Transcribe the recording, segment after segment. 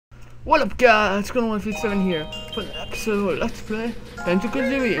What up guys, it's Snowny here for an episode of Let's Play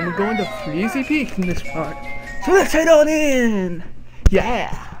Banjo-Kazooie, and we're going to Freezy Peak in this part. So let's head on in!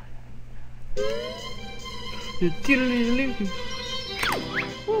 Yeah! Freezy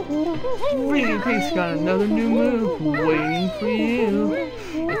Peak's got another new move waiting for you,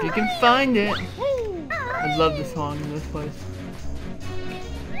 if you can find it. I love the song in this place.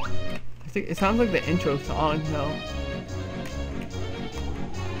 I think it sounds like the intro song though.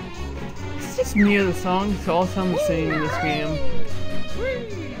 It's just me or the songs all sound the same in this game.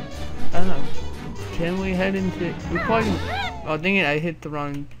 I don't know. Can we head into... We probably can... Oh dang it, I hit the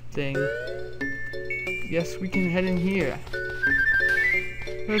wrong thing. Yes, we can head in here.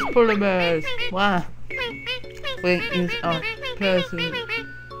 There's polar bears. Wow. Wait, is our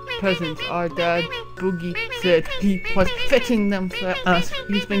presents. Our dad, Boogie, said he was fetching them for us.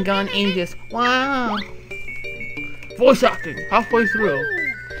 He's been gone ages. Wow. Voice acting, halfway through.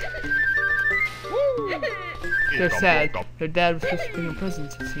 They're sad. Their dad was just bringing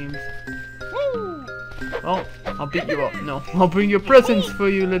presents, it seems. Well, I'll beat you up. No, I'll bring your presents for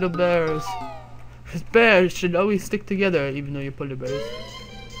you, little bears. Because bears should always stick together, even though you're polar bears.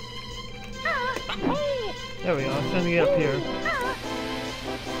 There we go. It's time to get up here.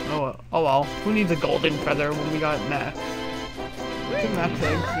 Oh well. Who needs a golden feather when we got Max? Two Max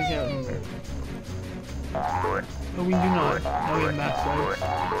eggs. We can't remember. No, we do not. Now we have Max eggs.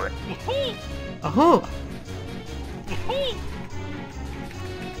 Uh-huh!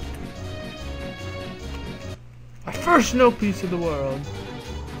 Our first snow piece of the world.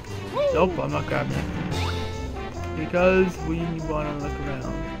 Nope, I'm not grabbing it. Because we want to look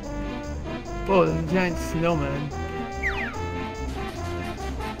around. Whoa, there's a giant snowman.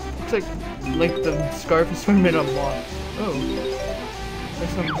 Looks like the scarf is made of moss. Oh.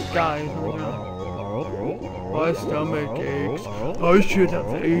 There's some guys over there. My stomach aches. I should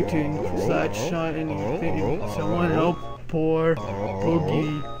have eaten that shiny thing. Someone help poor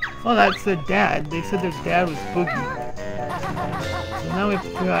Boogie. Oh, that's their dad. They said their dad was Boogie. So now we have to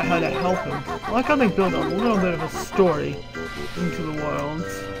figure out how to help him. I like how they build a little bit of a story into the world.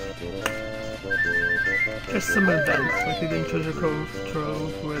 There's some events, like they did Treasure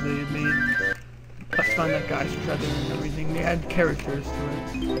Trove, where they made us find that guy's treasure and everything. They add characters to it.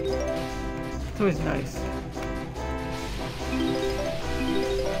 It's always nice.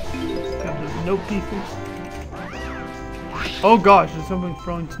 Got those note pieces. Oh gosh, there's someone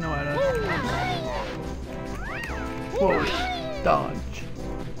throwing snow at us. Whoa, dodge.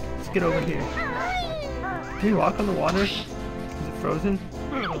 Let's get over here. Can we walk on the water? Is it frozen?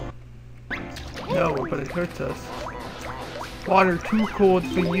 No, but it hurts us. Water too cold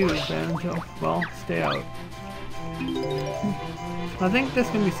for you, Banjo. Well, stay out. I think there's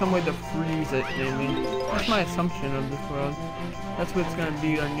gonna be some way to freeze it, maybe. That's my assumption of this world. That's what's gonna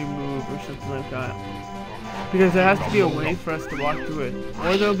be our new move or something like that. Because there has to be a way for us to walk through it.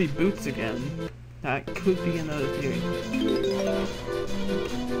 Or there'll be boots again. That could be another theory.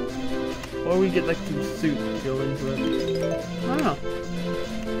 Or we get like some soup to go into it. I don't know.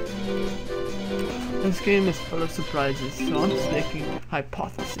 This game is full of surprises, so I'm just making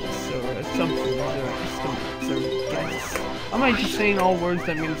hypotheses or assumptions or estimates or guesses. I might just saying all words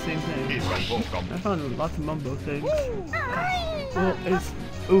that mean the same thing. I found lots of mumbo things. Well,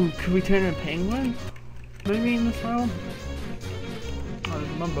 ooh, could we turn into a penguin? Maybe in this world? Oh, there's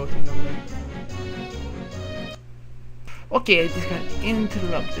a mumbo thing over there. Okay, I just got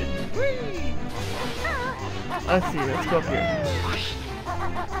interrupted. Let's see, let's go up here.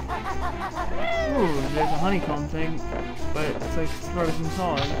 Ooh, there's a honeycomb thing, but it's like frozen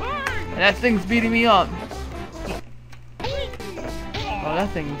solid. And that thing's beating me up. Oh,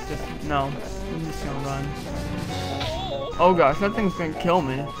 that thing's just... No, I'm just gonna run. Oh gosh, that thing's gonna kill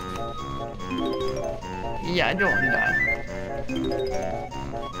me. Yeah, I don't want to die.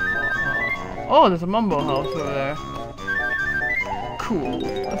 Oh, there's a mumbo house over there. Cool.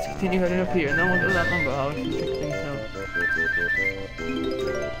 Let's continue heading up here, and then we'll go to that mumbo house and check things out.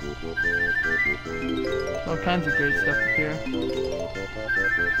 All kinds of great stuff up here.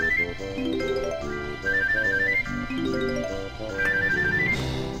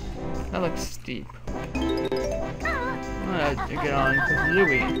 That looks steep. I'm gonna get on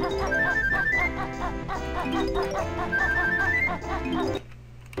Kazooie.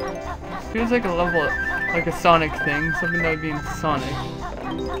 Feels like a level, like a Sonic thing, something that would be in Sonic. I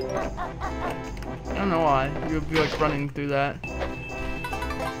don't know why. You would be like running through that.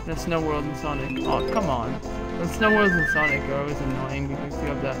 The Snow World and Sonic. Oh, come on. The Snow Worlds and Sonic are always annoying because you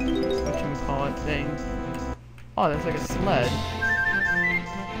have that whatchamacallit thing. Oh, there's like a sled.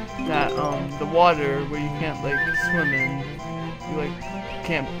 That, the water where you can't like swim in. You like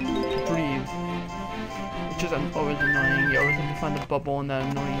can't breathe. Which is always annoying. You always have to find the bubble and that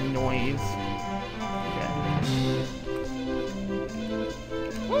annoying noise. Okay.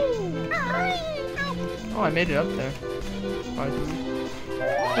 Oh, I made it up there.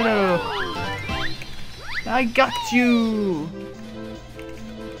 Hello! I got you!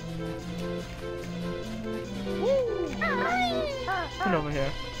 Get over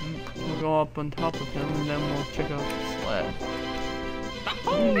here. We'll go up on top of him and then we'll check out the sled.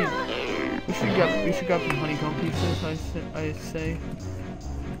 We should grab some honeycomb pieces, I say.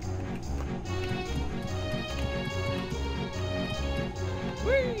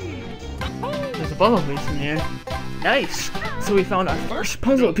 There's a puzzle piece in here. Nice! So we found our first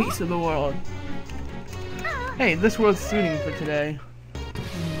puzzle piece of the world. Hey, this world's suiting for today.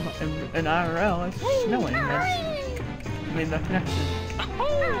 In IRL, it's snowing. That's made that connection.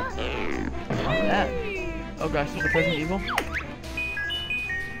 That. Oh gosh, is the present evil?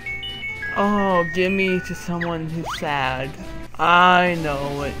 Oh, give me to someone who's sad. I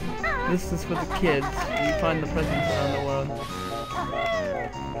know it. This is for the kids. You find the presents around the world.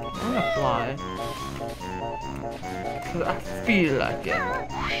 I'm gonna fly. Cause I feel like it.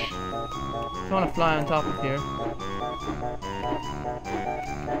 I wanna fly on top of here.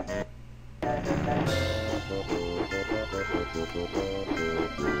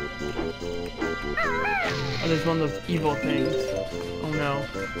 Oh, there's one of those evil things. Oh no.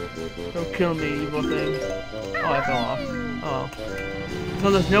 Don't kill me, evil thing. Oh, I fell off. Oh. So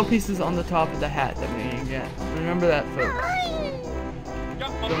there's no pieces on the top of the hat that we didn't get. Remember that, folks.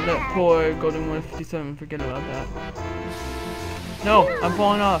 Don't let poor Golden 157 forget about that. No, I'm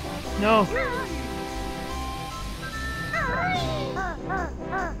falling off. No.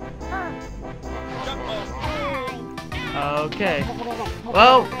 Okay.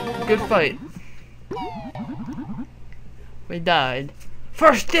 Well, good fight. We died.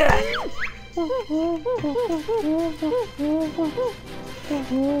 First death!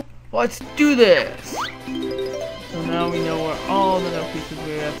 Let's do this! So now we know where all the no pieces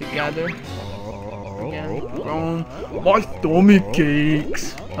we have to gather. Again, grown. My stomach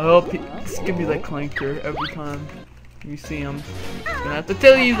aches! I hope it's gonna be like Clanker every time you see him. I'm gonna have to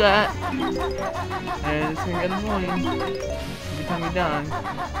tell you that! And it's gonna get annoying every time you die.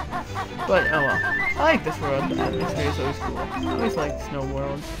 But oh well. I like this world. The atmosphere is always cool. I always like snow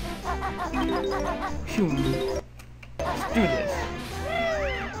worlds. Phew. Let's do this.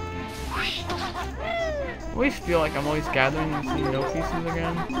 I always feel like I'm always gathering and seeing no pieces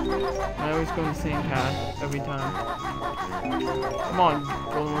again. And I always go in the same path every time. Come on,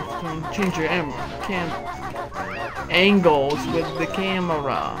 Golden, change your angles with the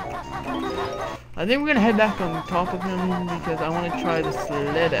camera. I think we're gonna head back on top of him because I want to try the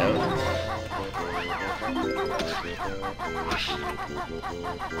sled out.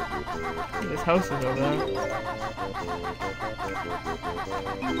 This house is over there.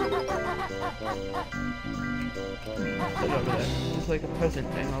 Over there. It's like a present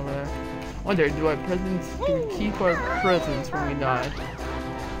thing over there. I wonder, do we keep our presents when we die?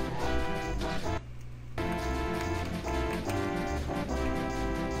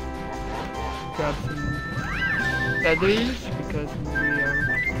 Grab some feathers because we are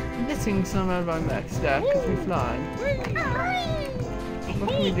missing some out of our max stack because we fly. What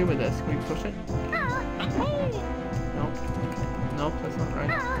can we do with this? Can we push it? Nope. Nope, that's not right.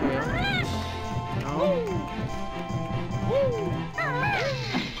 There we go. No.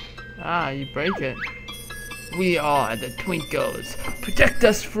 Ah, you break it. We are the Twinkles. Protect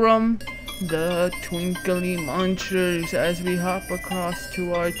us from the twinkly monsters as we hop across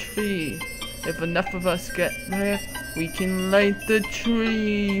to our tree. If enough of us get there, we can light the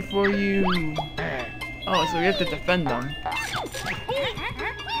tree for you. Oh, so we have to defend them.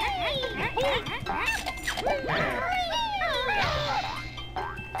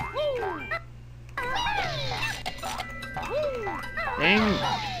 Dang.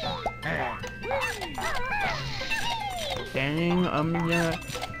 Dang, yeah.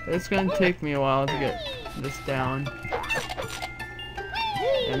 It's gonna take me a while to get this down.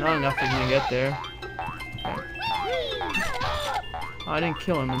 And not enough for me to get there. Okay. Oh, I didn't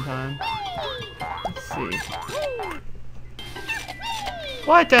kill him in time. Let's see.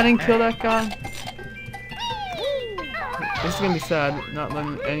 What? I didn't kill that guy? This is gonna be sad, not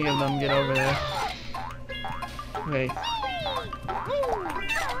letting any of them get over there. Wait.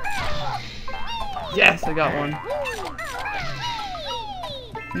 Yes, I got one.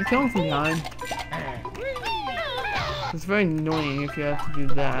 You kill him from behind. It's very annoying if you have to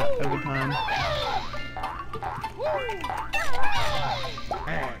do that every time.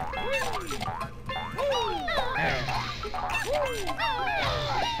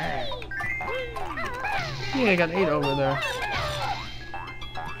 Yeah, I got 8 over there.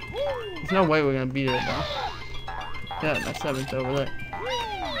 There's no way we're gonna beat it though. Yeah, my 7's over there.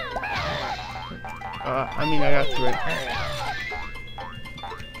 I mean, I got 3.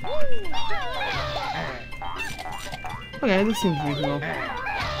 Okay, this seems reasonable.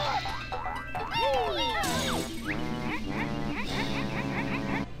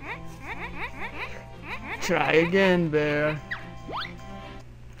 Try again, bear.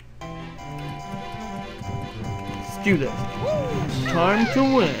 Let's do this. Time to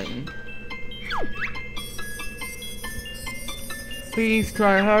win. Please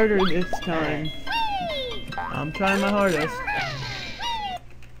try harder this time. I'm trying my hardest.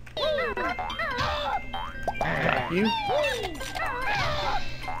 Got you.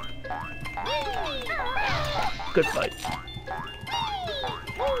 Good fight.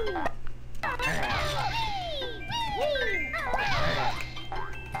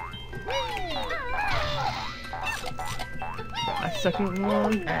 My second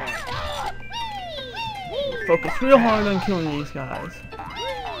one. Focus real hard on killing these guys.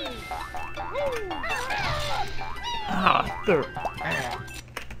 Ah, third.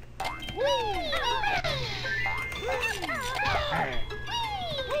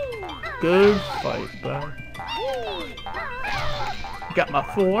 Good fight, bud. Got my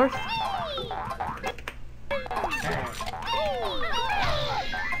 4th.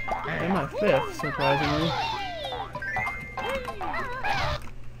 And my 5th, surprisingly.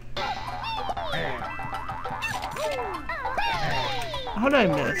 How did I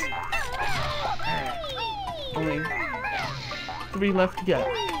miss? Only 3 left to get.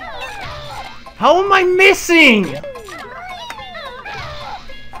 How am I missing?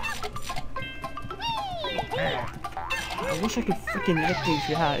 I wish I could freaking hit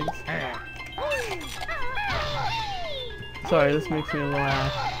these guys. Sorry, this makes me a little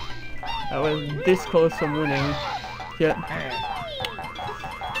mad. I was this close from winning. Yep.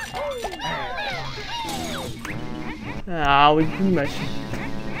 Ah, we pretty much.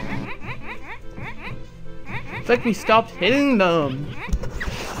 It's like we stopped hitting them.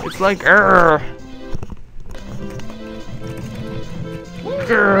 It's like, grr.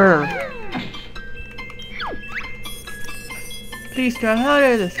 Please try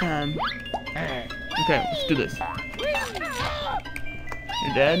harder this time. Okay, let's do this.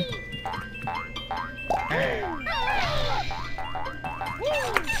 You're dead?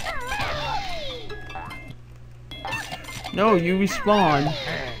 No, you respawn.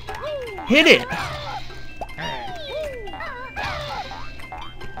 Hit it!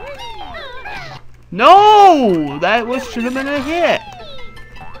 No! That should have been a hit!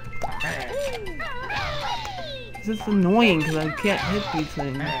 This is annoying because I can't hit these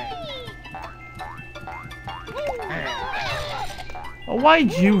things. Oh,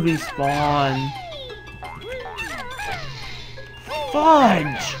 why'd you respawn?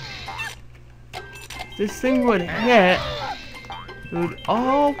 Fudge! If this thing would hit, it would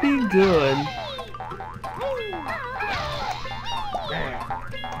all be good.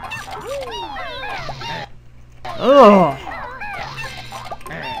 Ugh!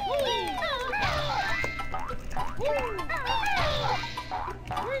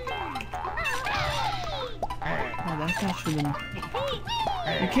 Oh, that guy should've...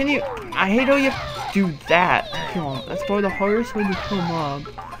 You can't even... I hate how you have to do that. Kill him. That's probably the hardest way to kill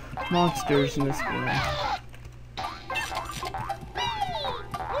monsters in this game. You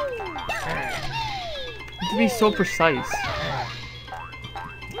have to be so precise.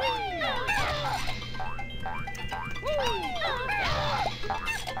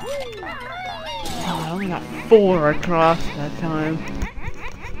 Oh, I only got 4 across that time.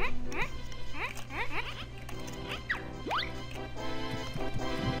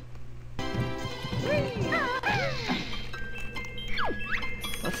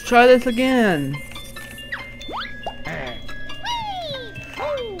 Let's try this again.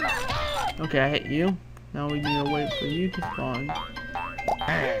 Okay, I hit you. Now we need to wait for you to spawn.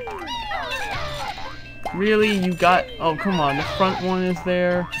 Really? You got... Oh, come on. The front one is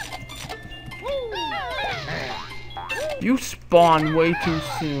there. You spawn way too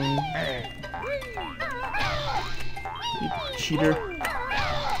soon. You cheater.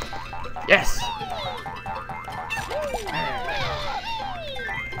 Yes!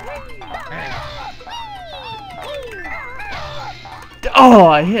 Oh,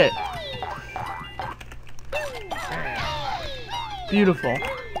 I hit. Beautiful.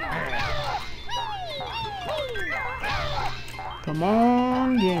 Come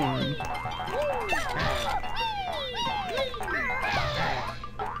on, game.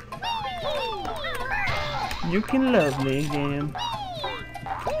 You can love me, game.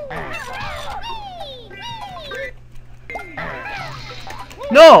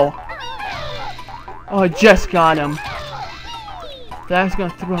 No! Oh, I just got him. That's gonna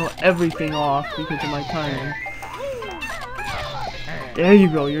throw everything off because of my timing. There you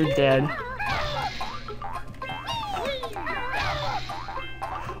go, you're dead.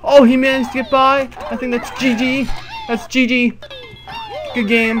 Oh, he managed to get by. I think that's GG. That's GG. Good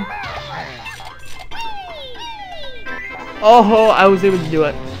game. Oh, I was able to do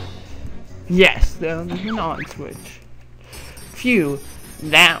it. Yes, there's an on switch. Phew,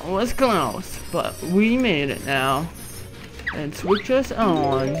 that was close, but we made it now. And switch us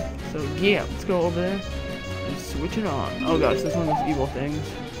on. So yeah, let's go over there and switch it on. Oh gosh, this one of those evil things.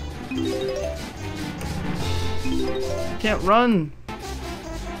 Can't run.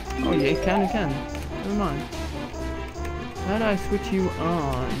 Oh yeah, you can. Never mind. How do I switch you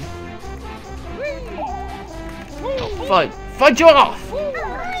on? Oh, fight! Fight you off!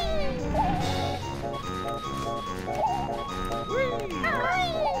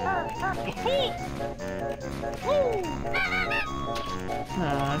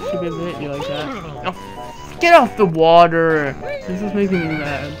 Ah, I should be able to hit you like that. Oh, get off the water! This is making me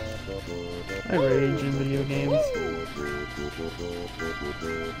mad. I rage in video games.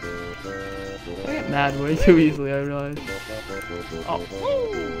 I get mad way too easily, I realize. Oh,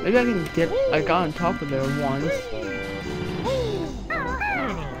 maybe I can get. I got on top of there once.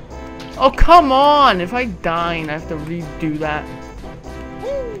 Oh, come on! If I die and I have to redo that.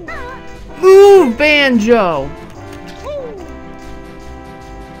 Move, Banjo!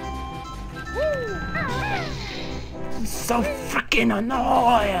 This is so freaking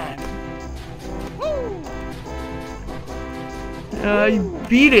annoying! I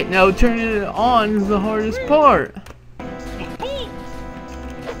beat it, now turning it on is the hardest part.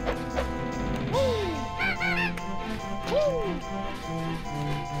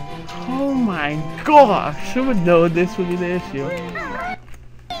 Oh my gosh, who would know this would be the issue?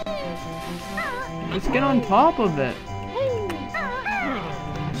 Let's get on top of it.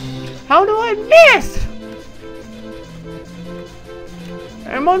 How do I miss?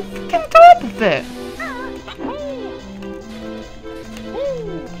 I'm on freaking top of it.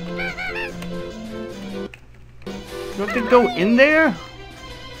 Do I have to go in there?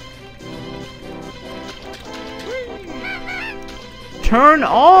 Turn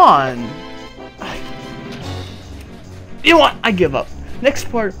on! You know what? I give up. Next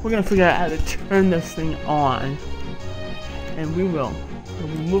part, we're gonna figure out how to turn this thing on. And we will. We'll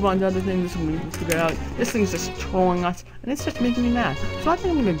move on to other things and we'll figure out. This thing's just trolling us, and it's just making me mad. So I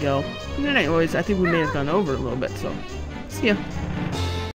think I'm gonna go. And then anyways, I think we may have gone over a little bit, so see ya.